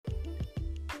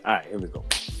All right, here we go.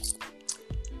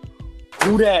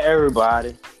 Whodat,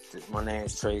 everybody. My name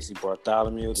is Tracy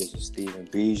Bartholomew. This is Stephen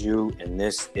Bijou, and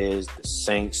this is the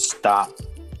Saints Stop,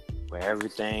 where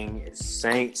everything is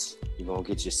Saints. You're going to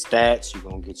get your stats. You're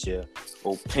going to get your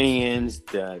opinions,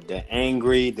 the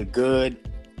angry, the good.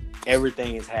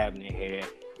 Everything is happening here,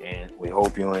 and we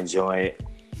hope you enjoy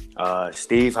it.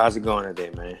 Steve, how's it going today,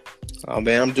 man? Oh,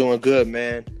 man, I'm doing good,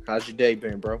 man. How's your day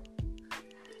been, bro?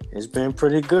 It's been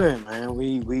pretty good, man.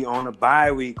 We on a bye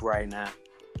week right now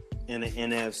in the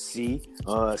NFC.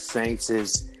 Saints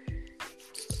is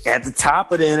at the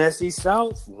top of the NFC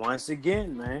South once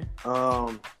again, man.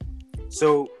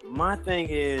 So my thing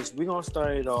is, we're going to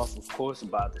start it off, of course,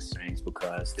 about the Saints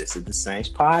because this is the Saints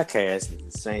podcast. It's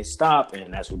the Saints Stop,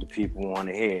 and that's what the people want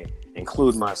to hear,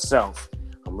 include myself.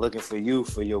 I'm looking for you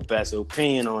for your best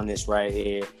opinion on this right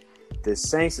here. The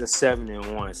Saints are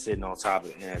 7-1 sitting on top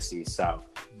of the NFC South.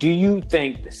 Do you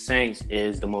think the Saints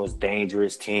is the most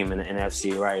dangerous team in the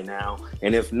NFC right now?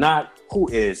 And if not, who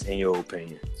is, in your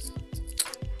opinion?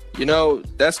 You know,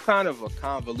 that's kind of a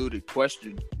convoluted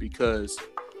question because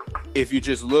if you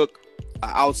just look, an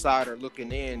outsider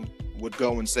looking in would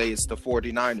go and say it's the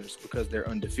 49ers because they're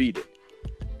undefeated.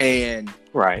 And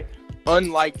right,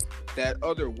 unlike that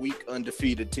other weak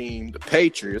undefeated team, the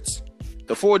Patriots,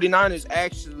 the 49ers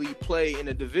actually play in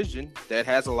a division that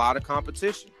has a lot of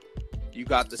competition. You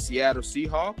got the Seattle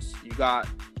Seahawks, you got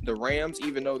the Rams,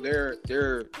 even though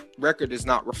their record is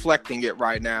not reflecting it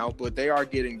right now, but they are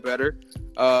getting better.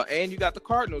 And you got the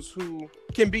Cardinals, who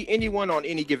can beat anyone on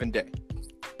any given day.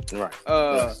 Right.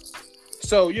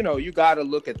 So, you know, you got to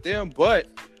look at them. But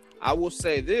I will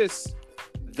say this,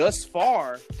 thus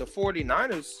far, the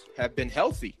 49ers have been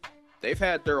healthy. They've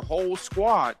had their whole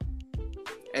squad,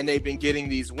 and they've been getting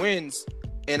these wins.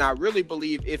 And I really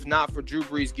believe if not for Drew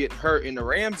Brees getting hurt in the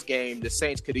Rams game, the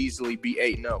Saints could easily be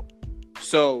 8-0.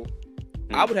 So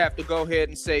I would have to go ahead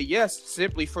and say yes,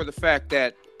 simply for the fact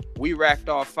that we racked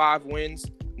off 5 wins,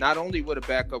 not only with a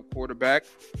backup quarterback,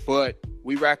 but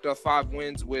we racked off 5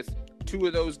 wins with 2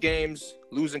 of those games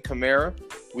losing Kamara.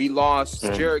 We lost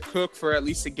Jared Cook for at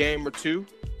least a game or 2.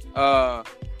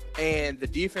 And the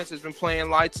defense has been playing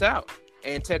lights out.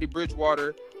 And Teddy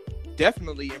Bridgewater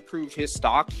definitely improved his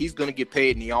stock. He's going to get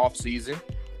paid in the offseason,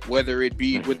 whether it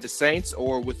be with the Saints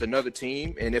or with another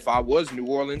team. And if I was New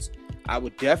Orleans, I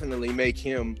would definitely make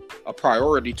him a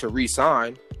priority to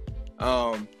re-sign.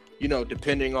 You know,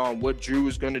 depending on what Drew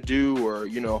is going to do or,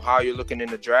 you know, how you're looking in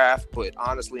the draft. But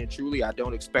honestly and truly, I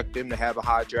don't expect them to have a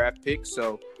high draft pick.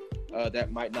 So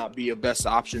that might not be a best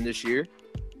option this year.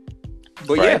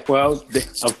 But right. yeah. Well,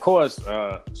 of course,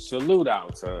 salute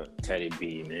out to Teddy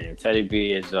B, man. Teddy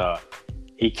B is,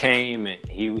 he came and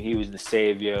he was the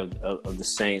savior of the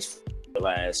Saints for the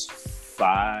last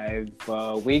 5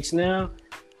 weeks now.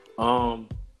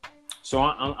 So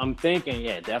I'm thinking,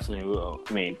 yeah, definitely.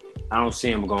 I mean, I don't see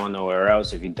him going nowhere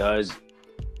else. If he does,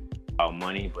 about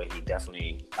money, but he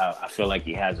definitely, I feel like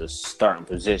he has a starting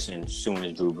position as soon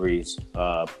as Drew Brees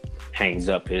hangs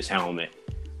up his helmet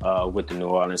with the New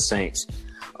Orleans Saints.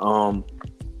 But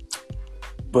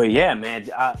yeah, man,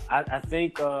 I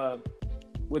think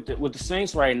with the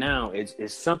Saints right now,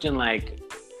 it's something like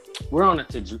we're on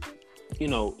it, you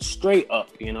know, straight up.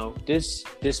 You know, this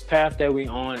path that we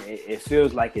on, it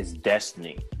feels like it's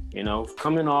destiny. You know,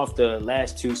 coming off the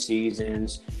last 2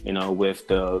 seasons, you know, with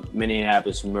the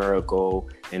Minneapolis Miracle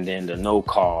and then the no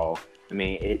call. I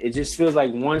mean, it just feels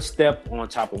like one step on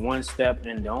top of one step.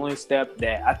 And the only step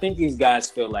that I think these guys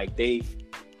feel like they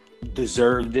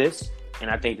deserve this. And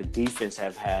I think the defense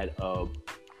have had a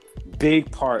big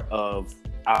part of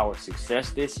our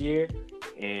success this year.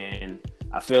 And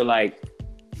I feel like,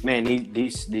 man,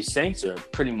 these Saints are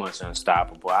pretty much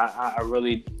unstoppable. I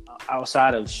really,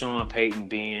 outside of Sean Payton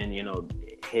being, you know,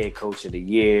 head coach of the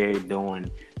year,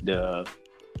 doing the,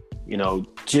 you know,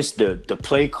 just the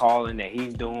play calling that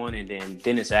he's doing, and then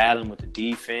Dennis Allen with the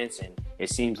defense, and it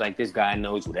seems like this guy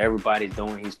knows what everybody's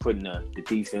doing. He's putting the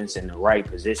defense in the right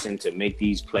position to make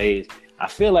these plays. I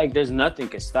feel like there's nothing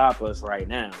can stop us right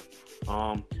now.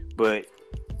 But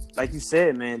like you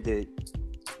said, man, the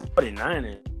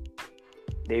 49ers,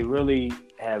 they really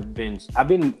have been. I've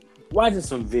been watching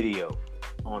some video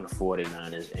on the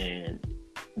 49ers, and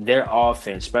their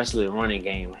offense, especially the running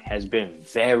game, has been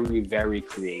very, very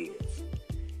creative.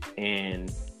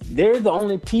 And they're the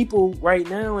only people right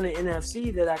now in the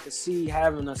NFC that I could see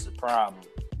having us a problem,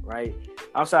 right?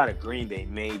 Outside of Green Bay,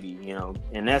 maybe, you know,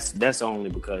 and that's only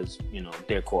because, you know,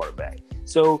 their quarterback.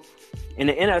 So in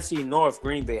the NFC North,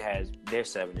 Green Bay they're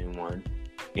 7-1.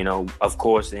 You know, of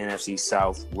course, the NFC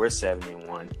South, we're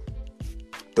 7-1.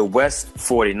 The West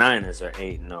 49ers are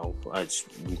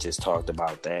 8-0. We just talked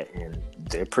about that, and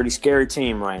they're a pretty scary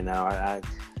team right now.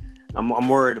 I'm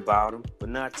worried about them, but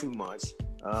not too much.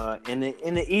 In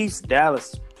the East,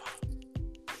 Dallas,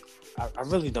 I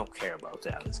really don't care about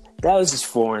Dallas. Dallas is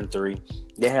 4-3.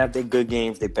 They have their good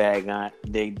games, they bad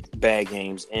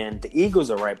games, and the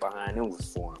Eagles are right behind them with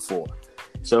 4-4.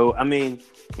 So I mean,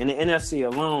 in the NFC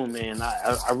alone, man,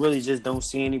 I really just don't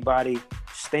see anybody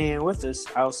staying with us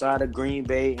outside of Green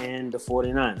Bay and the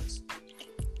 49ers.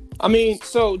 I mean,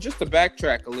 so just to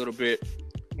backtrack a little bit,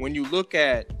 when you look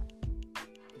at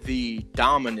the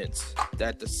dominance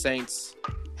that the Saints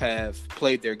have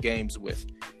played their games with,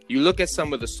 you look at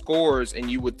some of the scores and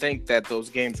you would think that those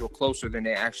games were closer than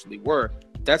they actually were.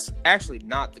 That's actually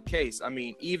not the case. I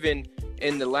mean, even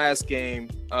in the last game,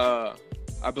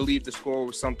 I believe the score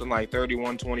was something like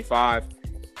 31-25.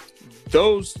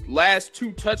 Those last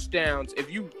two touchdowns, if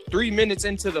you 3 minutes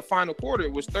into the final quarter,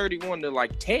 it was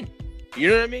 31-10. You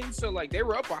know what I mean? So, like, they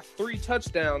were up by 3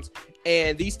 touchdowns,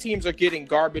 and these teams are getting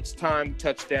garbage time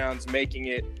touchdowns, making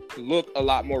it look a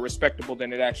lot more respectable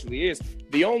than it actually is.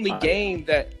 The only game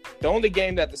that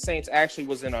the Saints actually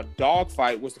was in a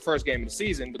dogfight was the first game of the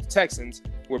season with the Texans,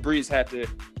 where Breeze had to,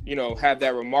 have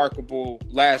that remarkable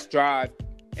last drive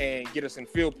and get us in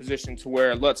field position to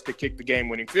where Lutz could kick the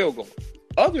game-winning field goal.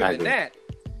 Other than that,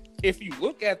 if you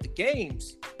look at the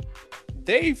games,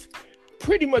 they've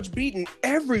pretty much beaten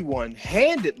everyone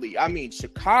handedly. I mean,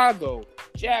 Chicago,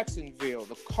 Jacksonville,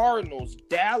 the Cardinals,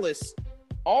 Dallas,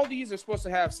 all these are supposed to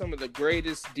have some of the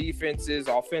greatest defenses,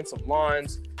 offensive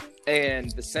lines, and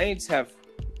the Saints have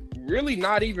really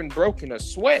not even broken a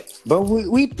sweat. But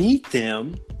we beat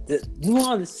them. The New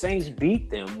Orleans Saints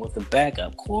beat them with a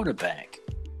backup quarterback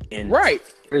in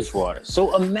Bridgewater.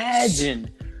 So imagine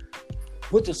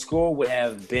what the score would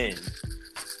have been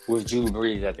with Drew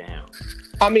Brees at the helm.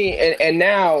 I mean, and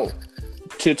now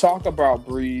to talk about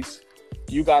Brees,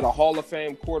 you got a Hall of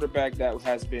Fame quarterback that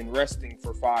has been resting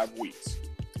for 5 weeks.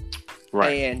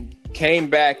 Right. And came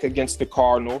back against the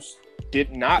Cardinals,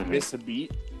 did not miss a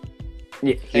beat.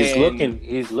 Yeah,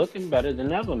 he's looking better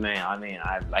than ever, man. I mean,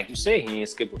 like you say, he ain't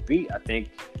skip a beat. I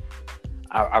think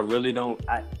I really don't.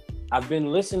 I've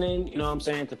been listening,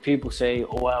 to people say,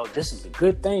 oh, well, this is a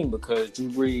good thing because Drew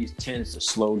Brees tends to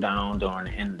slow down during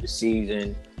the end of the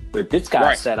season. But this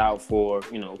guy set out for,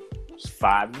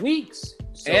 5 weeks.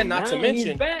 So and not to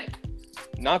mention,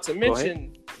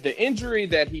 the injury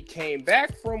that he came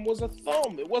back from was a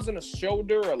thumb. It wasn't a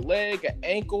shoulder, a leg, an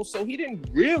ankle. So he didn't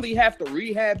really have to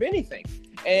rehab anything.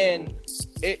 And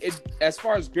it as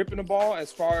far as gripping the ball,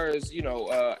 as far as,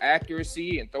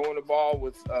 accuracy and throwing the ball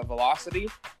with velocity,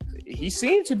 he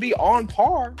seemed to be on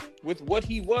par with what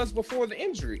he was before the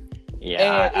injury.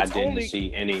 Yeah, I didn't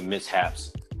see any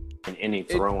mishaps in any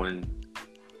throwing.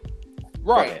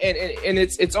 Right, and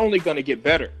it's only going to get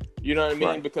better. You know what I mean?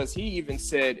 Right. Because he even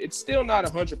said it's still not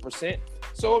 100%.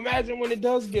 So imagine when it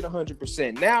does get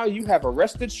 100%. Now you have a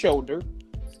rested shoulder.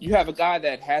 You have a guy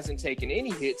that hasn't taken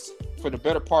any hits for the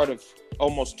better part of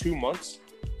almost 2 months.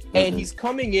 And he's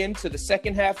coming into the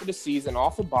second half of the season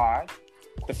off a bye.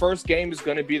 The first game is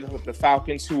going to be the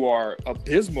Falcons, who are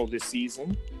abysmal this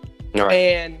season. Right.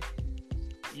 And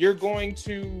you're coming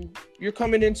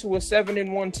into a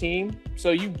 7-1 team. So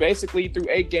you basically through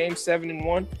 8 games,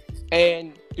 7-1.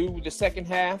 And through the second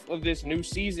half of this new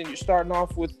season, you're starting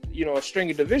off with, a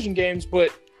string of division games,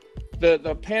 but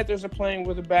the Panthers are playing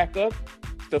with a backup.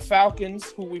 The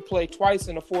Falcons, who we play twice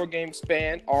in a 4-game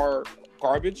span, are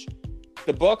garbage.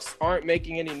 The Bucks aren't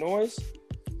making any noise.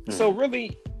 So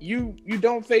really, you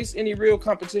don't face any real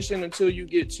competition until you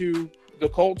get to the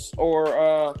Colts,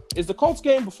 or is the Colts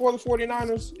game before the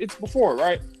 49ers? It's before,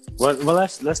 right? Well,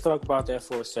 let's talk about that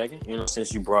for a second,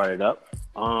 since you brought it up.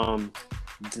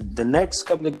 The next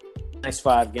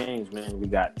 5 games, man, we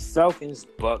got Falcons,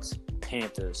 Bucks,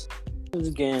 Panthers,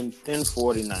 again, then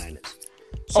 49ers.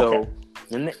 So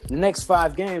the next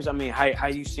 5 games, I mean, how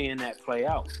you seeing that play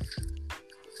out?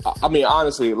 I mean,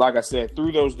 honestly, like I said,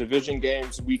 through those division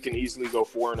games, we can easily go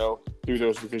 4-0 through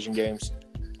those division games.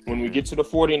 When we get to the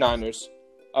 49ers,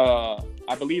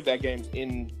 I believe that game's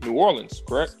in New Orleans,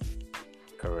 correct?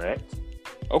 Correct.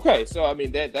 Okay, so I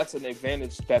mean that's an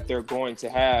advantage that they're going to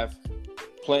have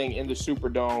playing in the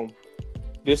Superdome.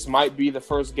 This might be the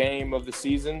first game of the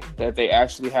season that they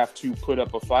actually have to put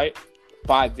up a fight.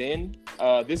 By then,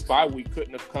 this bye week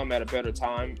couldn't have come at a better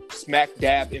time. Smack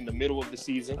dab in the middle of the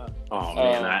season.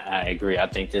 Man, I agree. I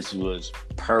think this was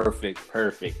perfect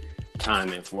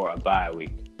timing for a bye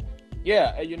week.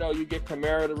 Yeah, you get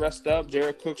Kamara to rest up.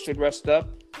 Jared Cook should rest up.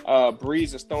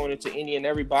 Breeze is throwing it to any and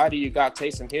everybody. You got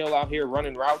Taysom Hill out here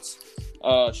running routes.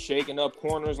 shaking up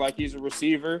corners like he's a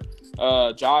receiver.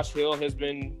 Josh Hill has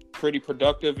been pretty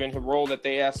productive in his role that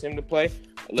they asked him to play.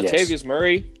 Latavius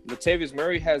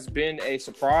Murray has been a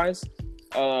surprise.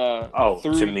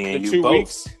 Through to me and the you 2 both.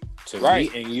 weeks, To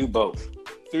right? me and you both.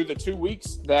 Through the 2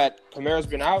 weeks that Kamara's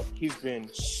been out, he's been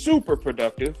super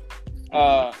productive.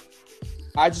 I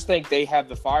just think they have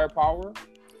the firepower,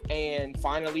 and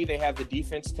finally they have the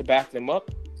defense to back them up.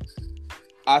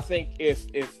 I think if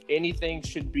anything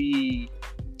should be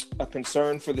a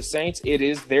concern for the Saints, it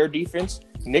is their defense.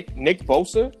 Nick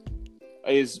Bosa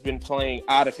has been playing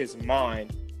out of his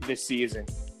mind this season.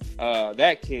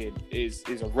 That kid is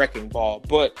a wrecking ball.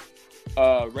 But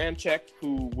Ramczyk,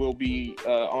 who will be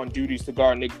on duties to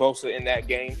guard Nick Bosa in that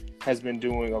game, has been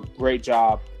doing a great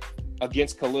job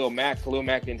against Khalil Mack. Khalil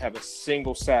Mack didn't have a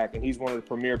single sack, and he's one of the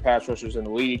premier pass rushers in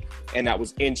the league, and that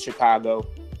was in Chicago.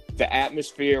 The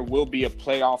atmosphere will be a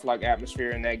playoff-like atmosphere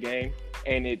in that game,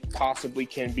 and it possibly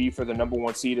can be for the number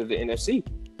one seed of the NFC.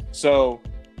 So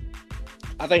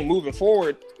I think moving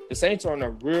forward, the Saints are in a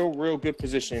real good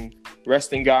position,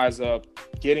 resting guys up,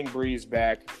 getting Breeze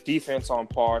back, defense on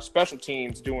par, special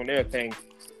teams doing their thing.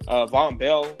 Von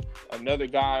Bell, another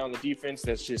guy on the defense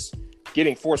that's just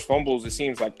getting forced fumbles, it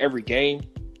seems like every game.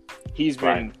 He's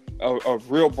been a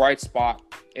real bright spot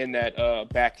in that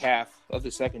back half of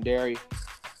the secondary.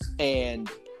 And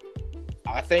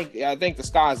I think the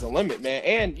sky's the limit, man.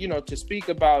 And, to speak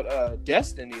about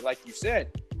destiny, like you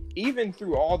said, even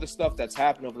through all the stuff that's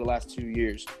happened over the last 2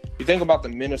 years, you think about the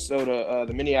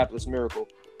Minneapolis Miracle.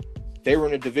 They were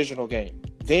in a divisional game.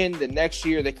 Then the next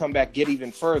year they come back, get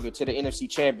even further to the NFC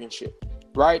Championship,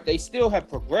 right? They still have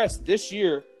progressed. This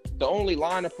year, the only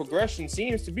line of progression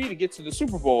seems to be to get to the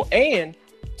Super Bowl. And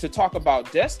to talk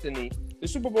about destiny, the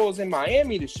Super Bowl is in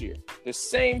Miami this year, the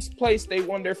same place they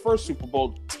won their first Super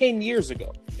Bowl 10 years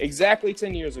ago, exactly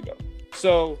 10 years ago.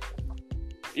 So,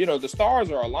 the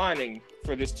stars are aligning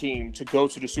for this team to go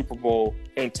to the Super Bowl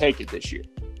and take it this year.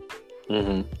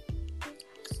 Mm-hmm.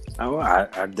 Oh, I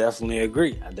definitely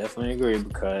agree.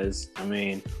 Because,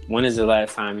 when is the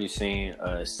last time you've seen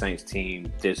a Saints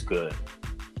team this good?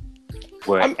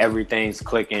 Where everything's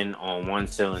clicking on one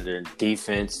cylinder,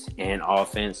 defense and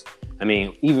offense.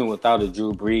 Even without a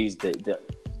Drew Brees,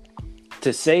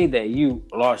 to say that you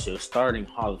lost your starting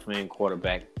Hall of Fame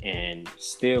quarterback and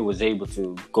still was able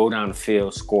to go down the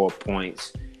field, score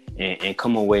points, and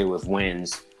come away with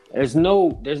wins. There's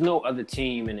no other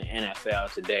team in the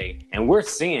NFL today, and we're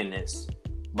seeing this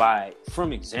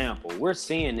we're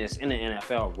seeing this in the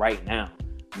NFL right now.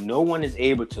 No one is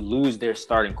able to lose their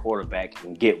starting quarterback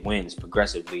and get wins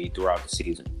progressively throughout the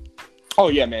season. Oh,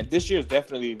 yeah, man. This year is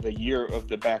definitely the year of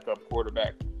the backup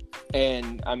quarterback.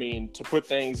 And, to put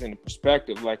things into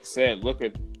perspective, like I said, look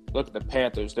at the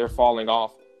Panthers. They're falling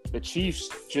off. The Chiefs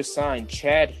just signed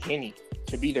Chad Henne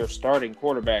to be their starting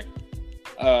quarterback.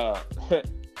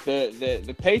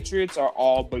 The Patriots are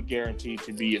all but guaranteed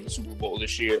to be in the Super Bowl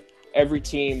this year. Every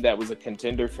team that was a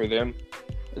contender for them,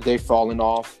 they've fallen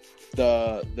off.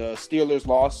 The Steelers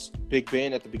lost Big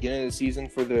Ben at the beginning of the season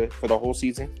for the whole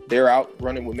season. They're out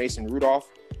running with Mason Rudolph.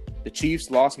 The Chiefs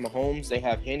lost Mahomes. They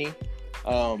have Henne.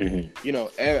 The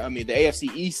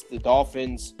AFC East, the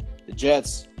Dolphins, the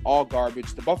Jets, all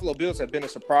garbage. The Buffalo Bills have been a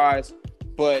surprise,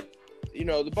 but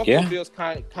the Buffalo Bills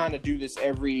kind of do this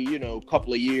every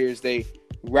couple of years. They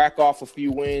rack off a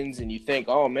few wins, and you think,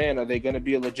 oh man, are they going to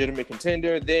be a legitimate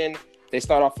contender? Then they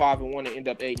start off 5-1 and end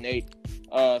up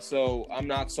 8-8. So I'm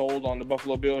not sold on the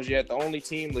Buffalo Bills yet. The only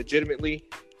team legitimately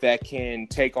that can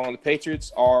take on the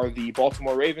Patriots are the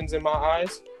Baltimore Ravens in my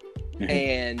eyes. Mm-hmm.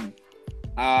 And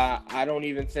I don't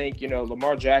even think,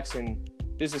 Lamar Jackson,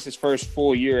 this is his first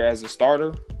full year as a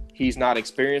starter. He's not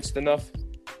experienced enough.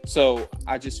 So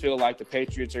I just feel like the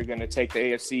Patriots are going to take the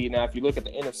AFC. Now, if you look at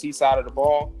the NFC side of the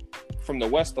ball, from the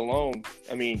West alone,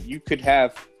 you could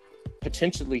have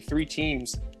potentially 3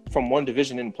 teams from one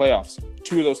division in the playoffs.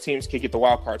 2 of those teams could get the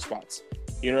wild card spots.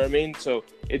 You know what I mean? So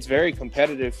it's very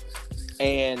competitive.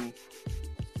 And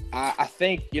I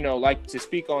think, like to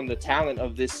speak on the talent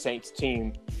of this Saints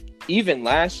team, even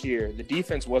last year, the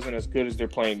defense wasn't as good as they're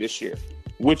playing this year,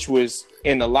 which was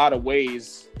in a lot of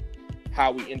ways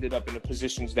how we ended up in the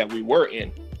positions that we were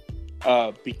in.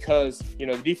 Because,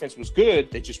 the defense was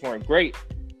good. They just weren't great.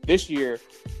 This year,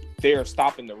 they are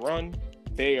stopping the run.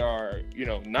 They are,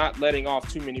 not letting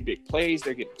off too many big plays.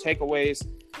 They're getting takeaways.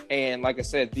 And like I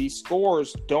said, these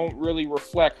scores don't really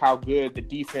reflect how good the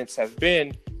defense has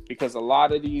been, because a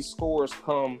lot of these scores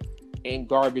come in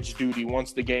garbage duty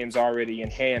once the game's already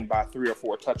in hand by 3 or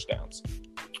 4 touchdowns.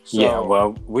 Yeah, So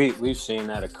well, we've seen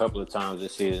that a couple of times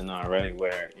this season already,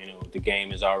 where the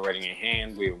game is already in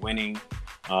hand, we're winning,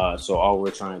 so all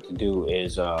we're trying to do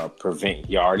is prevent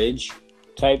yardage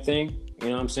type thing. You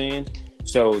know what I'm saying?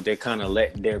 So they're kind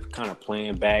of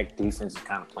playing back. Defense is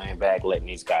kind of playing back, letting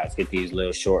these guys get these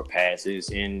little short passes,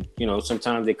 and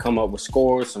sometimes they come up with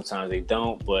scores, sometimes they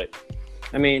don't. But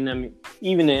I mean,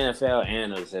 even the NFL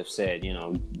analysts have said,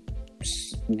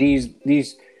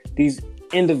 these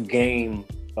end of game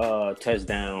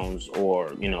touchdowns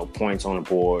or points on the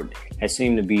board has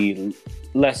seemed to be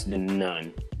less than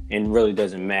none, and really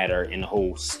doesn't matter in the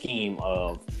whole scheme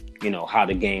of how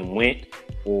the game went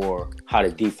or how the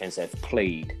defense has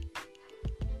played.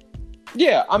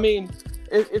 yeah, I mean,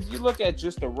 if you look at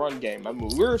just the run game, I mean,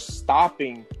 we're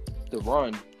stopping the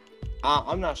run.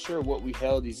 I'm not sure what we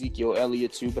held Ezekiel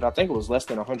Elliott to, but I think it was less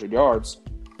than 100 yards.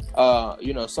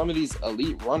 Some of these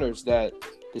elite runners that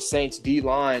the Saints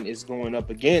D-line is going up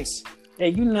against. Hey,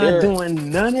 you're not doing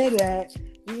none of that.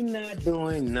 You're not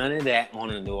doing none of that on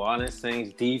the New Orleans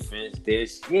Saints defense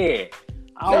this year.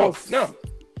 No.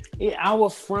 Our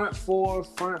front four,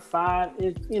 front five,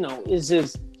 it's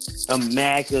just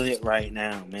immaculate right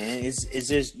now, man. It's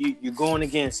just you're going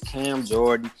against Cam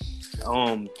Jordan,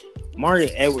 Mario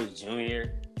Edwards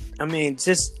Jr. I mean,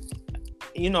 just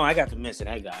I got to mention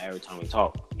that guy every time we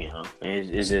talk.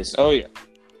 It's just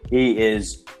he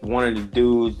is one of the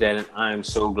dudes that I'm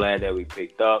so glad that we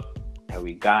picked up, that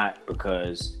we got,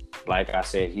 because like I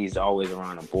said, he's always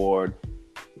around the board.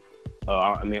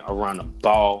 Around the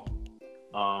ball.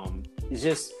 It's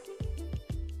just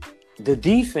the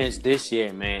defense this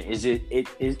year, man.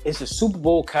 It's a Super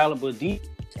Bowl caliber defense,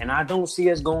 and I don't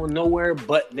see us going nowhere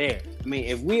but there. I mean,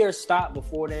 if we are stopped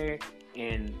before there,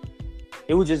 and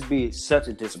it would just be such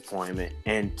a disappointment.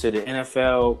 And to the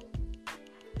NFL,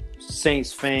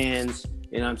 Saints fans,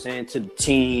 you know what I'm saying, to the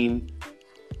team,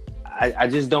 I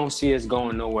just don't see us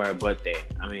going nowhere but there.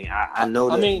 I mean, I know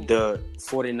that the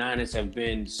 49ers have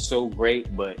been so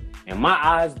great, but in my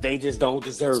eyes, they just don't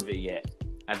deserve it yet.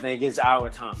 I think it's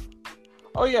our time.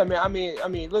 Oh, yeah, man. I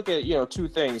mean, look at, two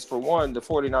things. For one, the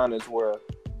 49ers were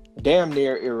damn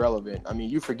near irrelevant. I mean,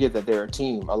 you forget that they're a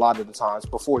team a lot of the times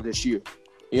before this year.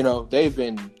 They've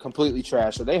been completely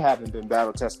trashed, so they haven't been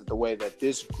battle-tested the way that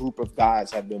this group of guys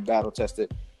have been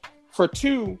battle-tested. For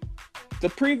two, the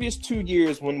previous 2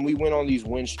 years when we went on these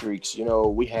win streaks,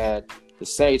 we had the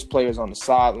Saints players on the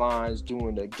sidelines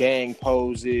doing the gang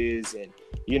poses and,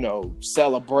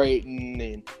 celebrating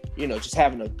and, just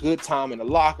having a good time in the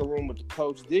locker room with the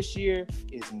coach. This year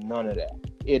is none of that.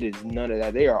 It is none of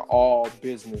that. They are all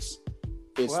business.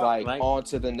 It's like on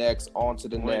to the next, on to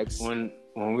the next. When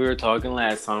we were talking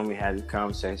last time, we had the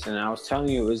conversation, and I was telling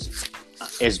you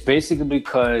it's basically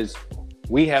because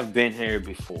we have been here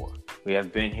before. We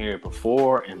have been here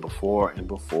before and before and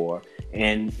before.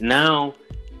 And now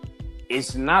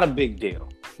it's not a big deal.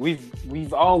 We're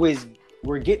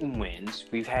getting wins.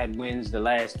 We've had wins the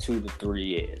last 2 to 3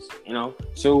 years,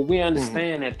 So we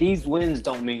understand that these wins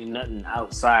don't mean nothing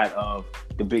outside of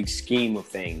the big scheme of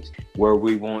things where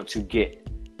we want to get.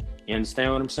 You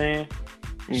understand what I'm saying?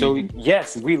 Mm-hmm. So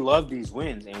yes, we love these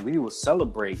wins and we will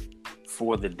celebrate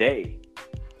for the day.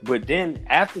 But then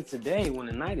after today, when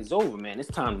the night is over, man, it's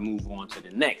time to move on to the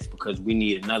next, because we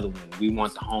need another win. We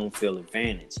want the home field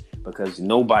advantage, because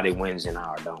nobody wins in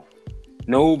our dome.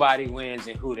 Nobody wins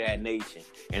in whodat nation,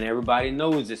 and everybody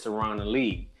knows this around the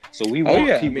league. So we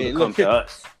want people to come to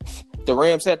us. The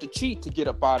Rams had to cheat to get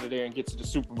up out of there and get to the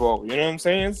Super Bowl. You know what I'm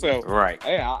saying? So, right.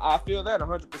 Hey, I feel that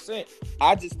 100%.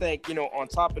 I just think, on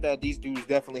top of that, these dudes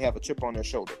definitely have a chip on their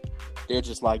shoulder. They're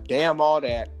just like, damn all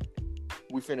that.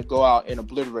 We finna go out and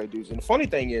obliterate dudes. And the funny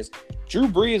thing is, Drew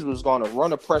Brees was going to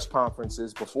run a press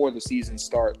conferences before the season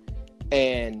start,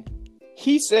 and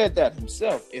he said that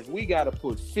himself. If we got to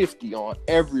put 50 on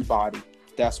everybody,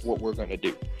 that's what we're going to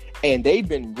do. And they've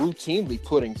been routinely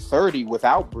putting 30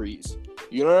 without Brees.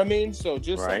 You know what I mean? So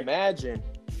just imagine,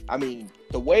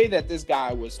 the way that this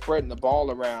guy was spreading the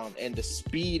ball around and the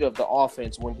speed of the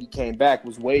offense when he came back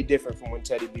was way different from when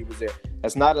Teddy B was there.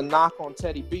 That's not a knock on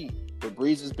Teddy B. But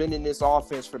Brees has been in this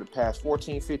offense for the past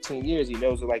 14, 15 years. He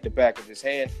knows it like the back of his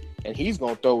hand, and he's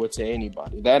going to throw it to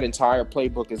anybody. That entire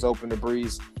playbook is open to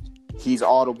Brees. He's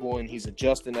audible, and he's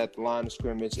adjusting at the line of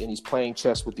scrimmage, and he's playing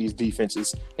chess with these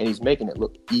defenses, and he's making it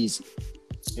look easy.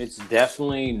 It's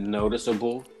definitely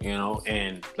noticeable,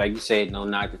 and like you said, no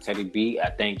knock to Teddy B.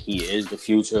 I think he is the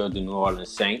future of the New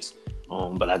Orleans Saints,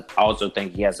 but I also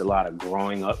think he has a lot of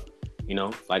growing up.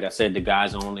 Like I said, the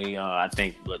guy's only, I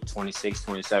think, 26,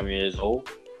 27 years old.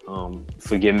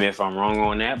 Forgive me if I'm wrong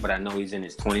on that, but I know he's in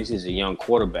his 20s. He's a young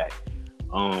quarterback.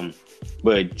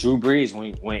 But Drew Brees,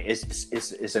 when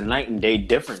it's a night and day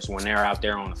difference when they're out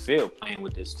there on the field playing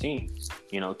with this team.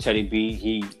 You know, Teddy B,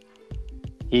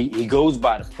 he goes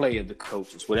by the play of the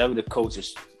coaches. Whatever the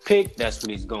coaches pick, that's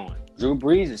what he's going. Drew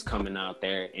Brees is coming out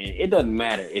there, and it doesn't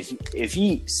matter if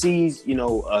he sees, you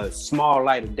know, a small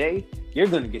light of day, you're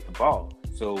gonna get the ball.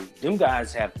 So them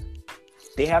guys have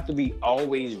to be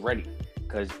always ready.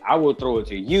 Because I will throw it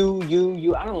to you.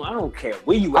 I don't care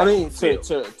where you at. I mean,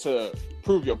 to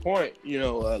prove your point, you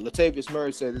know, Latavius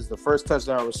Murray said this is the first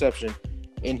touchdown reception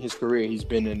in his career. He's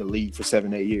been in the league for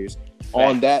 7-8 years. Facts.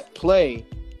 On that play,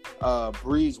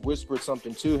 Breeze whispered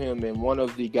something to him, and one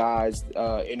of the guys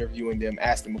interviewing them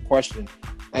asked him a question,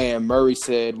 and Murray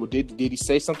said, well, did he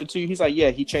say something to you? He's like, yeah,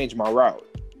 he changed my route.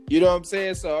 You know what I'm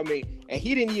saying? So, I mean, and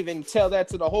he didn't even tell that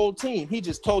to the whole team. He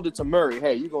just told it to Murray,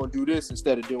 hey, you're going to do this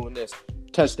instead of doing this.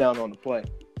 Touchdown on the play.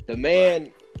 The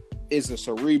man is a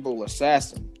cerebral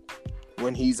assassin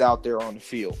when he's out there on the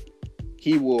field.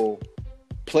 He will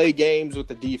play games with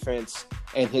the defense,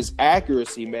 and his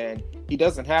accuracy, man, he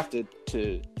doesn't have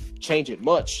to change it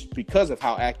much because of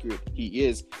how accurate he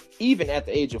is. Even at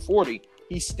the age of 40,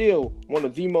 he's still one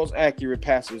of the most accurate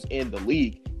passers in the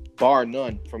league, bar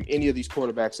none, from any of these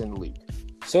quarterbacks in the league.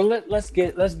 So let's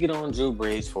get on Drew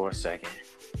Brees for a second,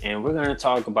 and we're gonna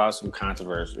talk about some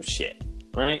controversial shit,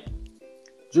 right?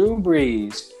 Drew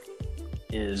Brees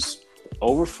is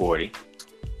over 40.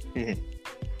 Mm-hmm.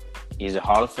 He's a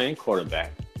Hall of Fame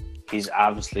quarterback. He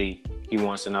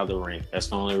wants another ring. That's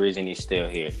the only reason he's still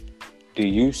here. Do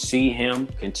you see him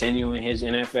continuing his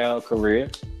NFL career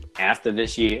after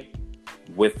this year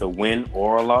with a win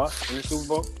or a loss in the Super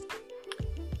Bowl?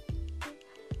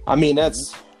 I mean,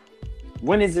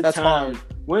 when is it time? Hard.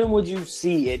 When would you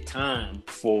see it time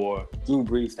for Drew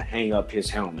Brees to hang up his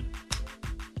helmet?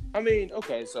 I mean,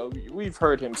 okay, so we've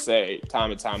heard him say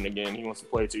time and time again he wants to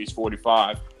play till he's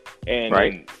 45.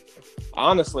 And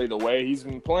honestly, the way he's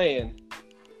been playing,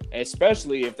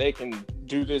 especially if they can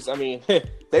do this, I mean,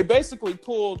 they basically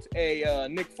pulled a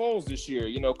Nick Foles this year.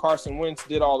 You know, Carson Wentz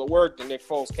did all the work, and Nick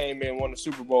Foles came in, won the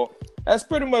Super Bowl. That's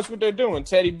pretty much what they're doing.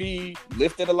 Teddy B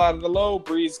lifted a lot of the load.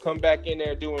 Breeze come back in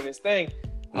there doing his thing.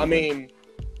 Mm-hmm. I mean,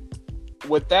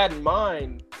 with that in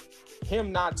mind,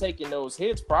 him not taking those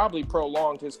hits probably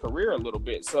prolonged his career a little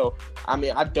bit. So, I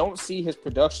mean, I don't see his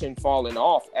production falling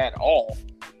off at all.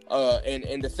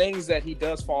 And the things that he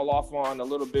does fall off on a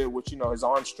little bit, which, you know, his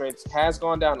arm strength has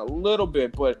gone down a little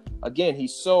bit. But, again,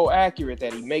 he's so accurate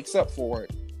that he makes up for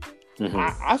it. Mm-hmm.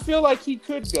 I feel like he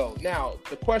could go. Now,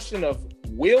 the question of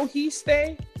will he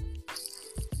stay?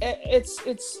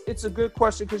 It's a good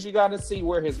question because you got to see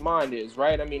where his mind is,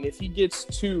 right? I mean, if he gets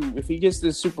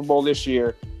this Super Bowl this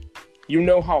year, you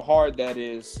know how hard that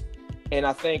is. And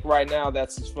I think right now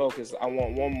that's his focus. I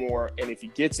want one more. And if he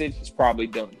gets it, he's probably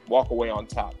done. Walk away on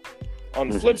top. On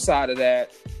the flip side of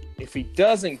that, if he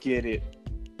doesn't get it,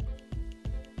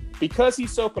 because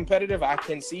he's so competitive, I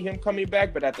can see him coming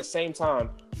back. But at the same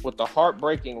time, with the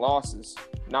heartbreaking losses,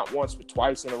 not once but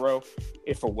twice in a row,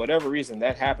 if for whatever reason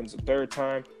that happens a third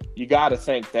time, you got to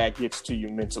think that gets to you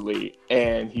mentally.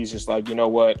 And he's just like, you know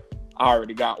what? I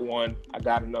already got one. I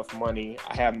got enough money.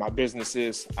 I have my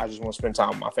businesses. I just want to spend time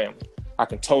with my family. I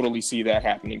can totally see that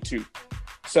happening too.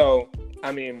 So,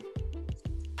 I mean,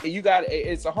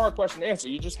 it's a hard question to answer.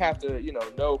 You just have to,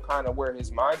 know kind of where his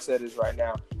mindset is right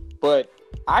now. But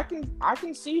I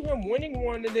can see him winning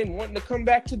one and then wanting to come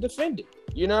back to defend it.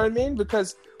 You know what I mean?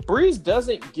 Because Breeze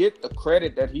doesn't get the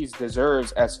credit that he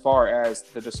deserves as far as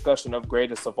the discussion of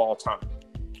greatest of all time.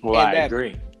 Well, I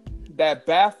agree. That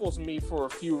baffles me for a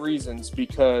few reasons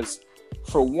because,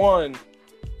 for one,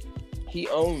 he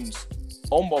owns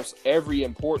almost every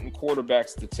important quarterback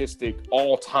statistic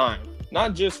all time.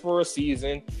 Not just for a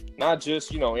season, not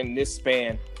just, in this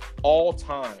span, all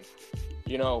time.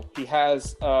 He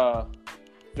has I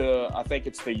think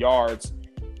it's the yards.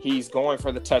 He's going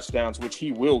for the touchdowns, which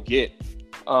he will get.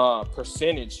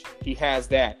 Percentage, he has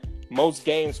that. Most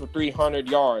games with 300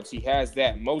 yards, he has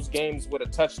that. Most games with a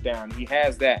touchdown, he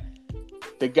has that.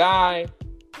 The guy,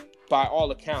 by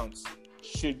all accounts,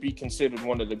 should be considered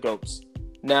one of the GOATs.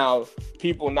 Now,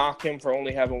 people knock him for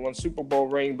only having one Super Bowl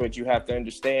ring, but you have to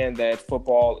understand that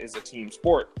football is a team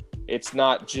sport. It's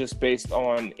not just based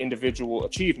on individual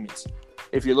achievements.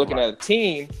 If you're looking at a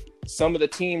team, some of the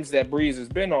teams that Breeze has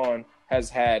been on has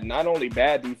had not only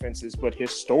bad defenses, but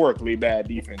historically bad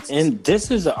defenses. And this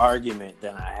is an argument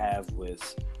that I have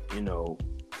with,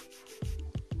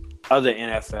 other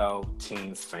NFL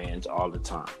teams fans all the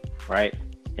time, right?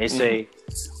 They say,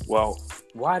 well,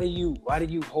 why do you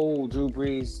hold Drew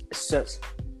Brees such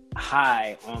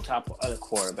high on top of other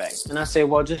quarterbacks? And I say,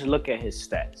 well, just look at his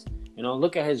stats. You know,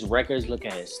 look at his records, look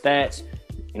at his stats.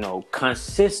 You know,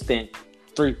 consistent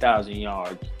 3,000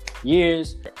 yard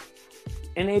years,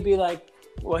 and they be like,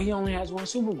 "Well, he only has one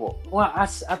Super Bowl." Well, I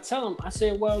tell him, I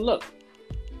said, "Well, look,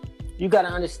 you got to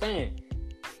understand,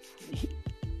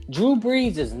 Drew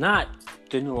Brees is not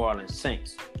the New Orleans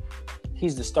Saints.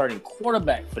 He's the starting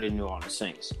quarterback for the New Orleans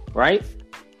Saints, right?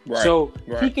 So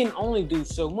he can only do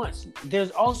so much.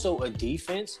 There's also a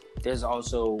defense. There's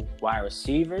also wide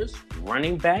receivers,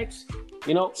 running backs.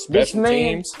 You know, this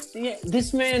man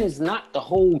is not the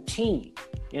whole team.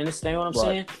 You understand what I'm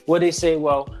saying? Where they say,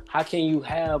 well, how can you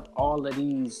have all of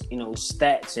these, you know,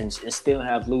 stats and still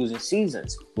have losing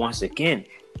seasons? Once again,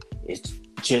 it's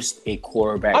just a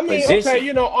quarterback position. Okay,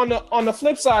 you know, on the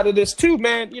flip side of this too,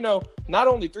 man, you know, not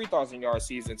only 3,000 yard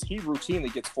seasons, he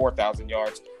routinely gets 4,000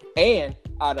 yards. And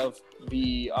out of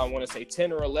the, I want to say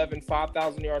 10 or 11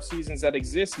 5,000 yard seasons that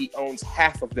exist, he owns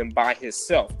half of them by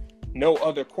himself. No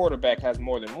other quarterback has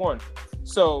more than one.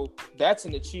 So that's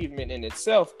an achievement in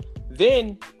itself.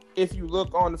 Then if you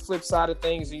look on the flip side of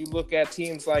things and you look at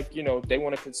teams like, you know, they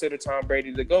want to consider Tom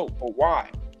Brady the GOAT, but why?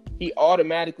 He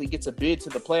automatically gets a bid to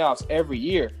the playoffs every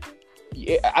year.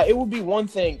 It would be one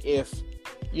thing if,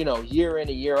 you know, year in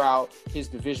and year out, his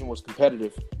division was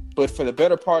competitive. But for the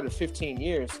better part of 15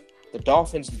 years, the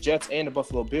Dolphins, the Jets, and the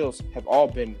Buffalo Bills have all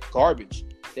been garbage.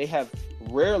 They have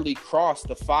rarely crossed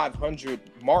the 500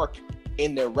 mark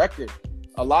in their record.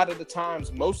 A lot of the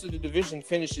times, most of the division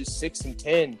finishes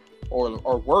 6-10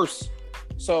 or worse.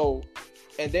 So,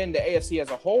 and then the AFC as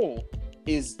a whole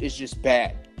is just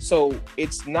bad. So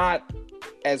it's not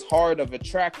as hard of a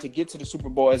track to get to the Super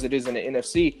Bowl as it is in the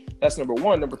NFC. That's number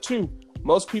one. Number two,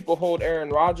 most people hold Aaron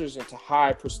Rodgers into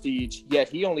high prestige, yet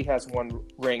he only has one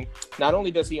ring. Not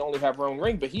only does he only have one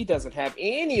ring, but he doesn't have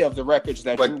any of the records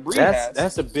that Drew Brees has.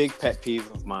 That's a big pet peeve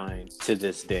of mine to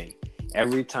this day.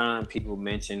 Every time people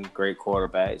mention great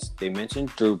quarterbacks, they mention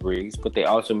Drew Brees, but they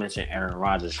also mention Aaron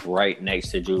Rodgers right next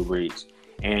to Drew Brees.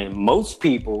 And most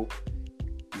people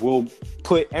will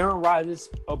put Aaron Rodgers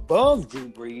above Drew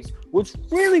Brees, which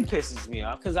really pisses me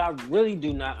off because I really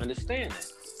do not understand that.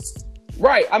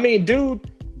 Right. I mean,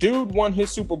 dude won his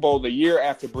Super Bowl the year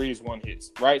after Brees won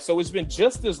his, right? So it's been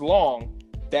just as long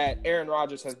that Aaron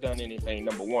Rodgers has done anything,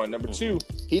 number one. Number two,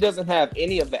 he doesn't have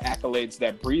any of the accolades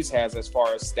that Brees has as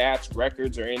far as stats,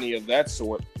 records, or any of that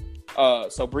sort.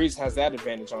 So Brees has that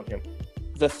advantage on him.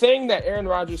 The thing that Aaron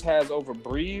Rodgers has over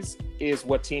Brees is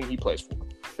what team he plays for.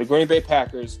 The Green Bay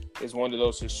Packers is one of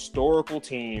those historical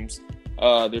teams.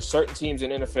 There's certain teams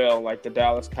in NFL like the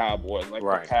Dallas Cowboys, like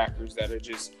the Packers, that are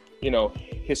just, you know,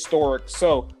 historic.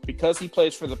 So because he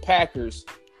plays for the Packers,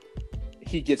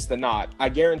 he gets the nod. I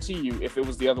guarantee you, if it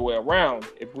was the other way around,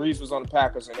 if Brees was on the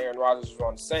Packers and Aaron Rodgers was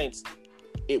on the Saints,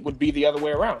 it would be the other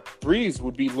way around. Brees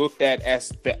would be looked at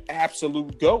as the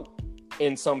absolute GOAT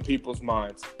in some people's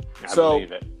minds. I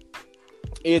believe it.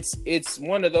 It's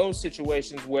one of those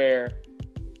situations where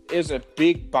there's a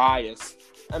big bias.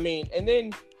 I mean, and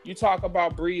then you talk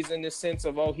about Brees in the sense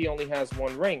of, oh, he only has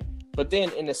one ring. But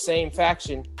then in the same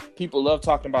faction, people love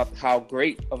talking about how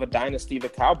great of a dynasty the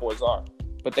Cowboys are.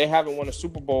 But they haven't won a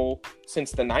Super Bowl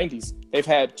since the 90s. They've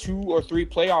had 2 or 3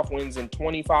 playoff wins in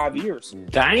 25 years.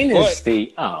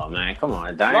 Dynasty? Oh, man, come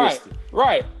on. Dynasty.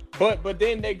 Right. But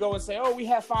then they go and say, oh, we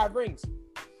have 5 rings.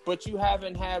 But you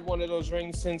haven't had one of those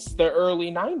rings since the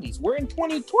early 90s. We're in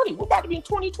 2020. We're about to be in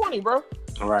 2020, bro.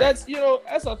 Right. That's, you know,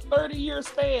 that's a 30-year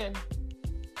span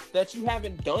that you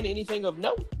haven't done anything of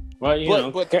note.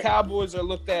 Well, but the Cowboys are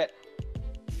looked at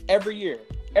every year.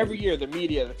 Every year, the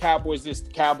media, the Cowboys this, the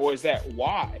Cowboys that.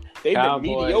 Why? They've been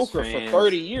mediocre for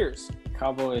 30 years.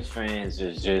 Cowboys fans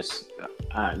is just,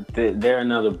 they're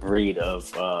another breed of,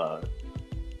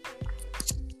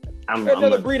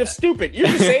 another breed of stupid. You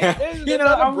can say it. You know,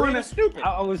 another breed of stupid.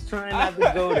 I was trying not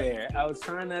to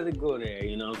go there.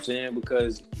 You know what I'm saying?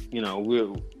 Because, you know,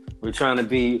 we're trying to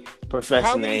be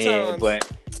professional here, but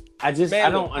I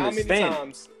don't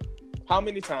understand. How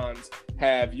many times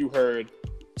have you heard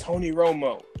Tony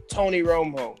Romo,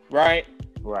 right?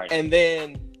 Right. And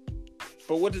then,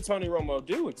 but what did Tony Romo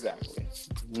do exactly?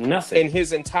 Nothing. In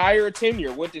his entire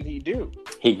tenure, what did he do?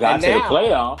 He got to the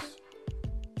playoffs.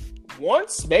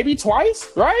 Once, maybe twice,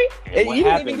 right? And he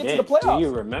didn't even get to the playoffs. Do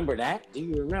you remember that?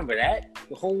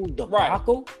 The whole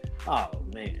debacle? Right. Oh,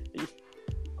 man.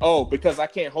 Oh, because I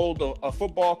can't hold a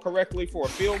football correctly for a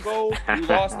field goal, you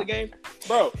lost the game?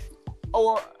 Bro,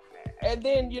 and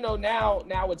then, you know, now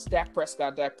it's Dak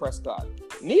Prescott.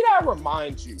 Need I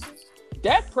remind you,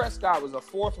 Dak Prescott was a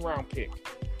 4th round pick.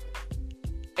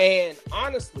 And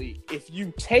honestly, if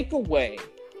you take away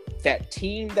that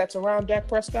team that's around Dak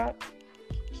Prescott,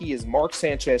 he is Mark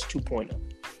Sanchez 2.0.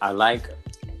 I like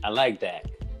I like that.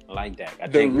 I The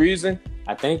think reason,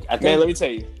 man, let me tell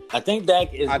you, I think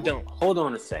Dak is. I don't. Hold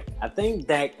on a second. I think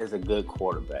Dak is a good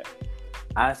quarterback.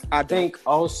 I don't. think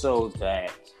also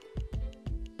that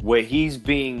what he's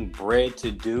being bred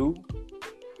to do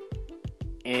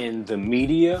in the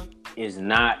media is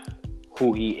not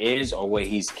who he is or what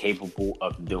he's capable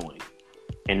of doing.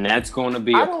 And that's going to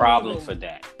be a problem for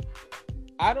Dak.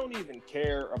 I don't even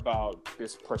care about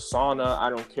his persona. I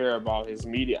don't care about his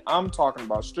media. I'm talking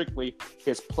about strictly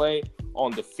his play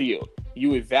on the field.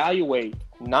 You evaluate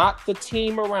not the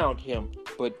team around him,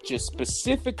 but just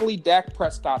specifically Dak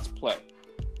Prescott's play.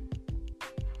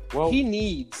 Well, he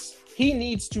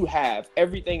needs to have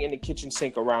everything in the kitchen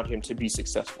sink around him to be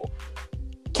successful.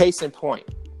 Case in point,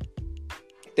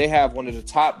 they have one of the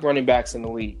top running backs in the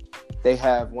league. They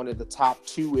have one of the top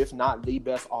 2, if not the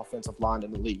best offensive line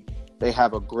in the league. They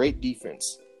have a great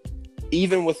defense.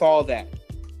 Even with all that,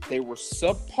 they were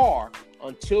subpar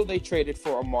until they traded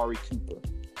for Amari Cooper.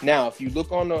 Now, if you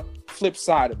look on the flip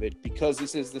side of it, because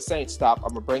this is the Saints stop, I'm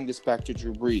going to bring this back to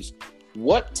Drew Brees.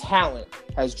 What talent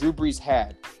has Drew Brees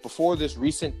had before this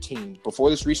recent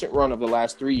run of the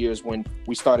last 3 years when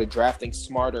we started drafting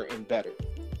smarter and better?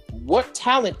 What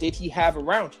talent did he have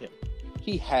around him?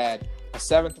 He had a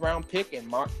 7th-round pick in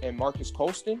Marcus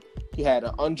Colston. He had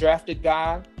an undrafted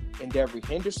guy in Devery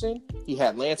Henderson. He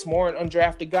had Lance Moore, an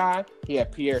undrafted guy. He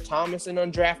had Pierre Thomas, an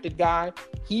undrafted guy.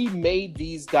 He made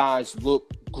these guys look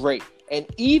great. And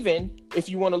even if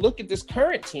you want to look at this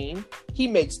current team, he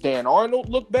makes Dan Arnold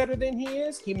look better than he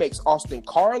is. He makes Austin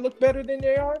Carr look better than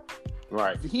they are.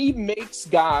 Right. He makes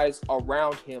guys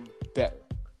around him better.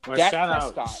 Well, shout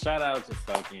out to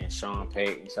fucking Sean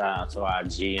Payton. Shout out to our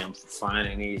GM for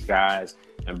finding these guys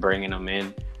and bringing them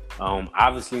in.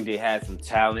 Obviously, they had some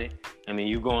talent. I mean,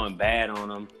 you going bad on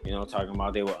them, talking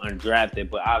about they were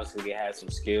undrafted, but obviously they had some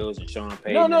skills. And Sean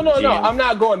Payton. No. I'm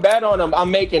not going bad on them.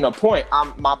 I'm making a point.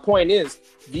 My point is,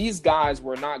 these guys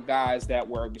were not guys that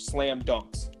were slam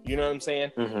dunks. You know what I'm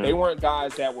saying? Mm-hmm. They weren't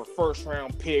guys that were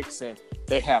first-round picks and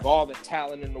they have all the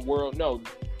talent in the world. No.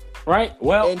 Right.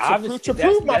 Well, and to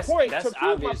prove my point,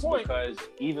 because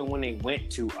even when they went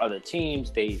to other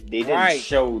teams, they didn't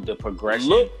show the progression.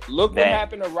 Look what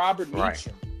happened to Robert Meacham. Right.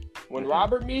 When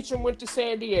Robert Meacham went to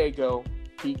San Diego,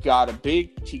 he got a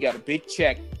big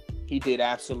check. He did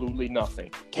absolutely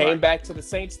nothing. Came back to the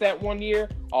Saints that one year.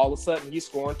 All of a sudden, he's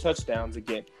scoring touchdowns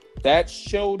again. That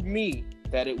showed me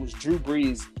that it was Drew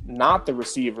Brees, not the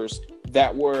receivers,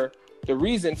 that were the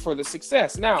reason for the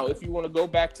success. Now, if you want to go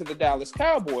back to the Dallas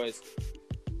Cowboys,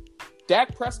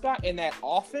 Dak Prescott in that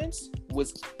offense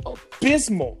was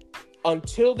abysmal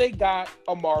until they got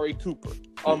Amari Cooper.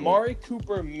 Mm-hmm. Amari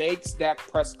Cooper makes Dak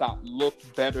Prescott look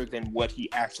better than what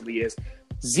he actually is.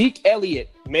 Zeke Elliott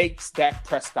makes Dak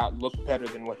Prescott look better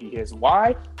than what he is.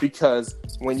 Why? Because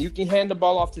when you can hand the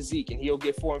ball off to Zeke and he'll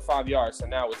get 4 and 5 yards, so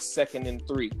now it's 2nd and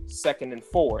 3, 2nd and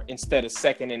 4 instead of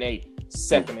 2nd and 8,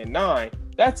 2nd and 9.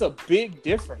 That's a big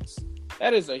difference.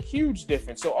 That is a huge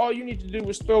difference. So all you need to do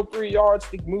is throw 3 yards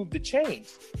to move the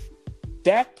chains.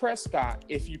 Dak Prescott,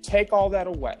 if you take all that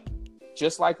away,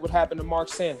 just like what happened to Mark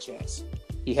Sanchez,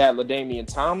 he had LaDainian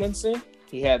Tomlinson.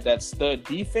 He had that stud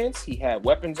defense. He had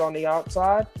weapons on the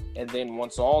outside. And then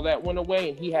once all that went away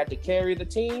and he had to carry the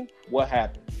team, what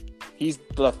happened? He's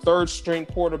the 3rd string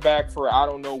quarterback for I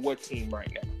don't know what team right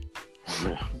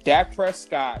now. Dak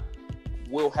Prescott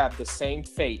will have the same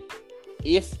fate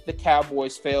if the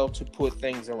Cowboys fail to put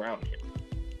things around him.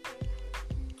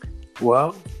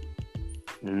 Well,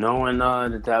 knowing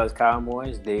the Dallas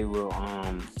Cowboys, they will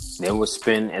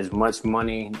spend as much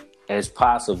money as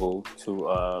possible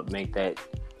to make that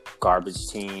garbage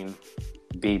team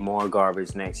be more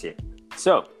garbage next year.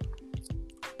 So,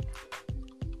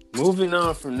 moving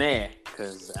on from there,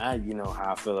 because you know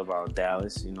how I feel about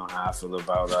Dallas. You know how I feel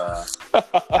about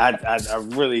I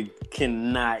really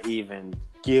cannot even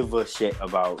give a shit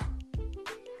about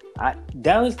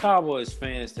Dallas Cowboys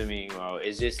fans. To me, bro,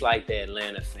 it's just like the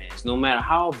Atlanta fans. No matter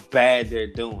how bad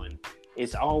they're doing,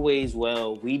 it's always,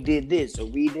 well, we did this or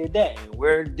we did that and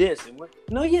we're this and we're...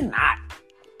 No, you're not.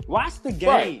 Watch the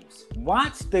games. Right.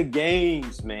 Watch the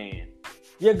games, man.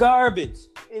 You're garbage.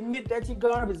 Admit that you're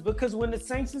garbage. Because when the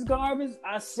Saints is garbage,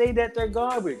 I say that they're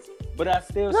garbage. But I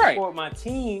still support my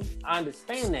team. I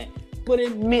understand that. But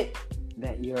admit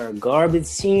that you're a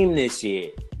garbage team this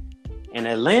year. And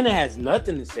Atlanta has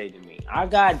nothing to say to me. I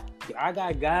got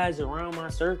guys around my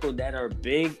circle that are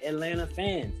big Atlanta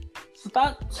fans.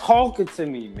 Stop talking to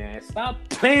me, man. Stop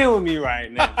playing with me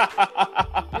right now.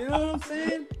 You know what I'm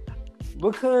saying?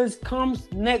 Because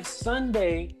comes next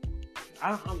Sunday,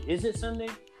 is it Sunday?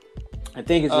 I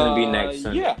think it's going to be next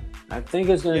Sunday. Yeah. I think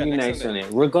it's going to be next Sunday.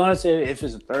 Regardless of if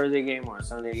it's a Thursday game or a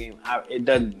Sunday game, it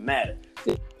doesn't matter.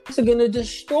 It's going to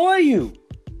destroy you.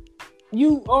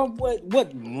 You are what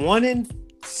 1-6,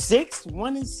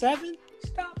 1-7?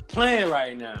 Stop playing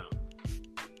right now.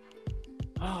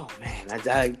 Oh man,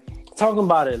 talking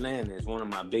about Atlanta is one of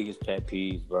my biggest pet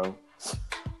peeves, bro.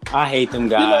 I hate them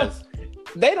guys.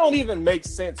 They don't even make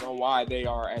sense on why they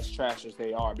are as trash as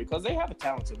they are because they have a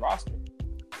talented roster.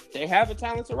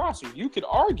 You could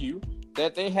argue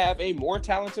that they have a more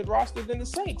talented roster than the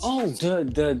Saints. Oh,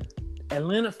 the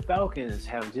Atlanta Falcons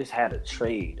have just had a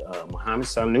trade. Mohamed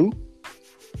Sanu.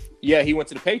 Yeah, he went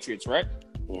to the Patriots, right?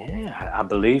 Yeah, I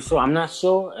believe so. I'm not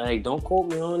sure. Don't quote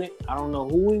me on it. I don't know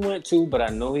who he went to, but I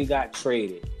know he got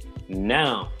traded.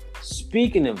 Now,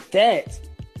 speaking of that,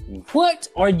 what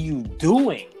are you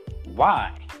doing?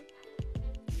 Why?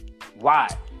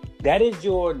 That is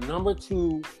your number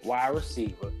 2 wide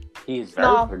receiver. He is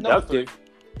very productive.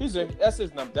 That's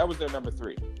his number. That was their number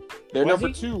 3. Their number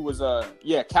 2 was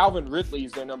Calvin Ridley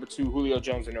is their number 2. Julio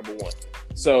Jones their number 1.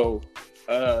 So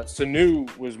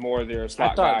Sanu was more their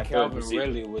slot guy. I thought Calvin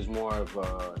Ridley was more of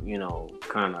a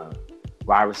kind of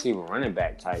wide receiver running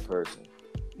back type person.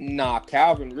 Nah,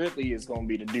 Calvin Ridley is going to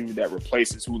be the dude that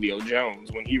replaces Julio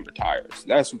Jones when he retires.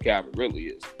 That's who Calvin Ridley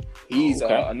is. He's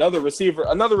another receiver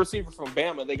from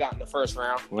Bama they got in the first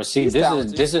round. Well, see,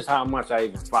 this is how much I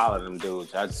even follow them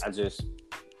dudes. I just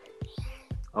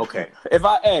okay. If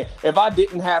I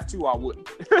didn't have to, I wouldn't.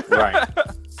 Right.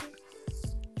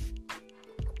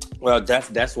 Well,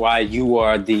 that's why you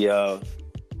are the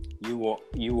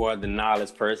you are the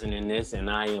knowledge person in this,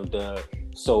 and I am the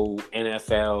sole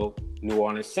NFL New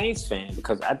Orleans Saints fan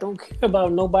because I don't care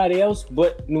about nobody else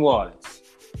but New Orleans.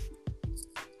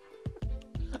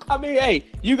 I mean, hey,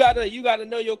 you gotta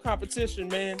know your competition,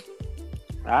 man.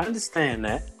 I understand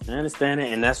that,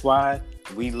 and that's why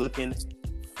we looking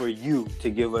for you to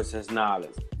give us his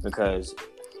knowledge because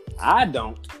I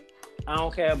don't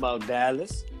care about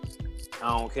Dallas.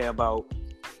 I don't care about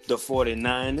the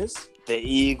 49ers, the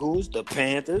Eagles, the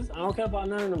Panthers. I don't care about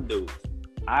none of them dudes.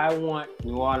 I want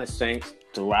New Orleans Saints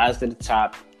to rise to the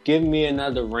top. Give me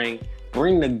another ring.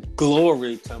 Bring the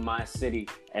glory to my city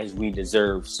as we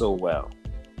deserve so well.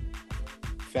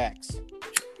 Facts.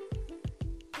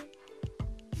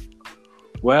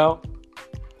 Well,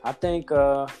 I think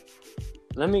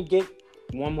let me get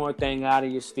one more thing out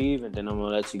of you, Steve, and then I'm going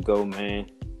to let you go, man.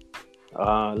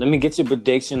 Let me get your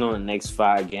prediction on the next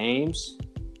 5 games.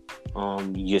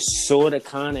 You sort of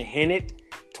kind of hinted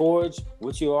towards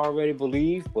what you already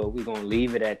believe, but we're going to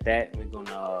leave it at that. We're going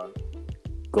to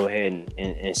go ahead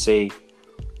and say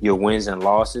your wins and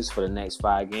losses for the next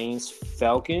 5 games.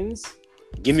 Falcons,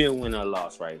 give me a win or a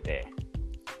loss right there.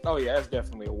 Oh, yeah, that's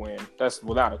definitely a win. That's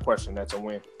without a question, that's a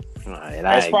win. Right,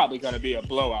 it's probably going to be a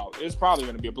blowout. It's got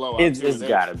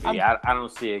to be. I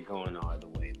don't see it going no other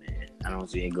way, man. I don't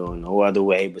see it going no other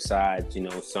way besides,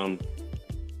 some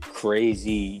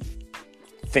crazy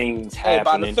things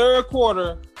happening.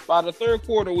 By the third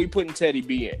quarter, we putting Teddy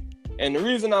B in. And the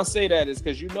reason I say that is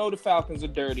because the Falcons are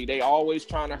dirty. They always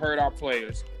trying to hurt our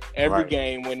players. Every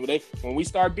game, when we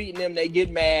start beating them, they get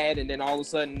mad, and then all of a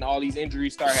sudden, all these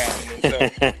injuries start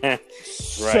happening.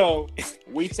 So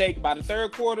we take by the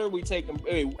third quarter, we take them.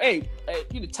 Hey,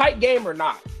 either tight game or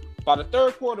not. By the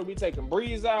third quarter, we taking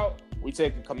Breeze out, we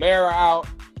taking Kamara out.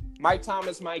 Mike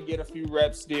Thomas might get a few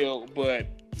reps still, but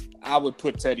I would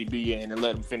put Teddy B in and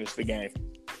let him finish the game.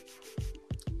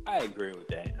 I agree with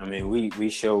that. I mean, we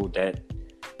showed that.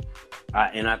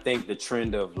 And I think the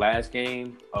trend of last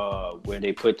game, where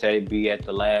they put Teddy B at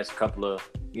the last couple of,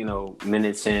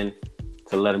 minutes in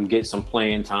to let him get some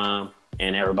playing time,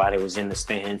 and everybody was in the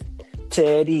stands.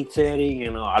 Teddy,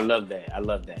 I love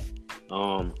that.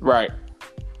 Right.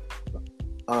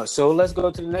 So let's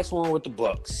go to the next one with the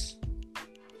Bucks.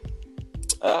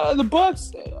 The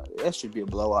Bucks, that should be a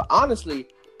blowout. Honestly,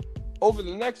 over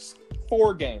the next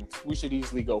 4 games, we should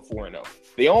easily go 4-0.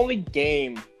 The only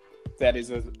game that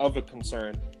is of a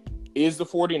concern is the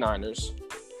 49ers.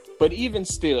 But even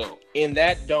still, in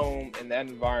that dome, in that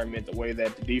environment, the way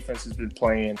that the defense has been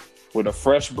playing with a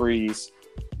fresh breeze,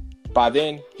 by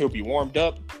then he'll be warmed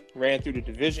up, ran through the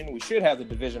division. We should have the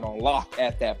division on lock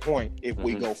at that point if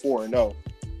we go 4-0.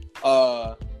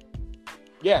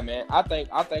 Yeah, man, I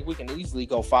think we can easily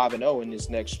go 5-0 in this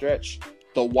next stretch.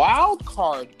 The wild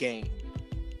card game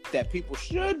that people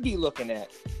should be looking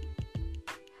at,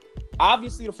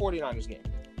 obviously the 49ers game,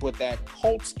 but that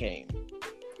Colts game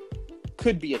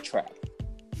could be a trap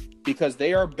because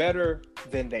they are better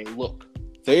than they look.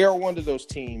 They are one of those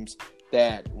teams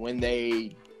that when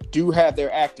they do have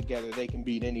their act together, they can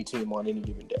beat any team on any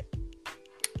given day.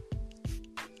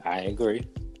 I agree.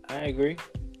 I agree.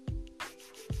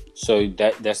 So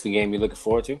that's the game you're looking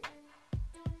forward to?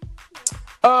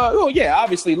 Well, yeah,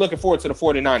 obviously looking forward to the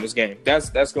 49ers game. That's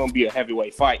going to be a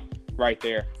heavyweight fight right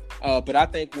there. But I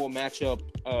think we'll match up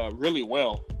really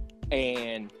well.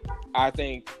 And I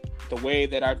think the way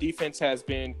that our defense has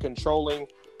been controlling,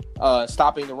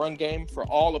 stopping the run game for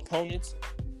all opponents,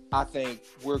 I think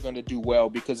we're going to do well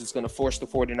because it's going to force the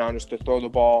 49ers to throw the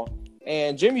ball.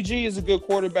 And Jimmy G is a good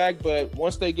quarterback, but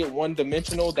once they get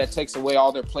one-dimensional, that takes away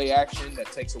all their play action,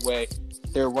 that takes away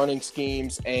their running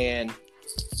schemes, and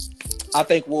I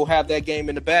think we'll have that game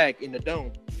in the bag in the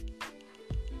dome.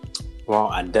 Well,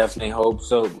 I definitely hope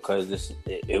so because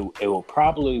it will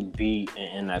probably be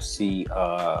an NFC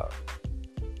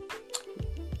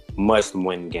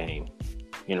must-win game.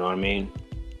 You know what I mean?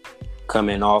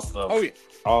 Coming off of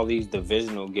all these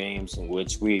divisional games in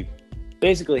which we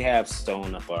basically have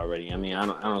sewn up already. I mean, I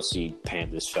don't see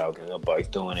Panthers, Falcons, or Bucks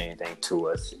doing anything to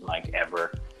us like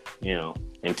ever. You know,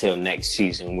 until next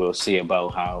season, we'll see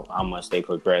about how much they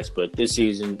progress. But this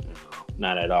season, no,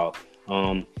 not at all.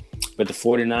 But the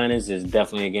 49ers is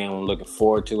definitely a game I'm looking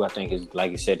forward to. I think, it's,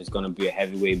 like you said, it's going to be a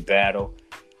heavyweight battle.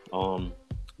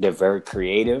 They're very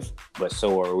creative, but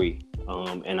so are we.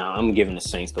 And I'm giving the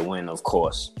Saints the win, of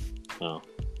course.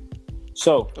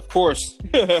 So, of course,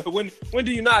 when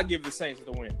do you not give the Saints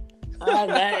the win?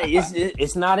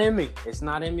 It's not in me. It's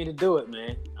not in me to do it,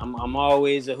 man. I'm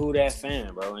always a whodat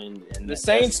fan, bro. And the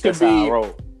Saints could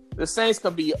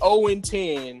be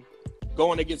 0-10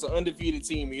 going against an undefeated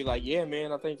team. And you're like, yeah,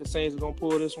 man, I think the Saints are gonna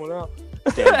pull this one out.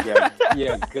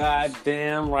 Yeah,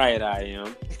 goddamn right I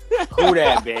am.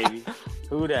 Whodat, baby.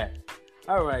 Whodat.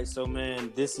 All right, so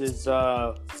man, this is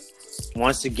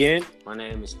once again, my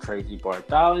name is Crazy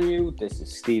Bartholomew. This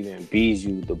is Steven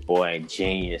Bijou, the boy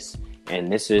genius.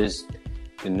 And this is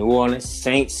the New Orleans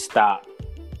Saints Stop.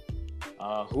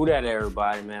 Whodat,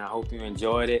 everybody, man. I hope you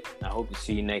enjoyed it. I hope to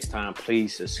see you next time.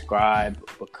 Please subscribe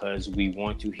because we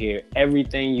want to hear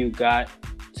everything you got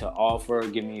to offer.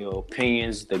 Give me your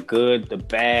opinions, the good, the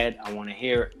bad. I want to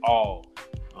hear it all.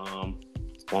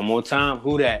 One more time,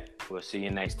 Whodat. We'll see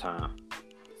you next time.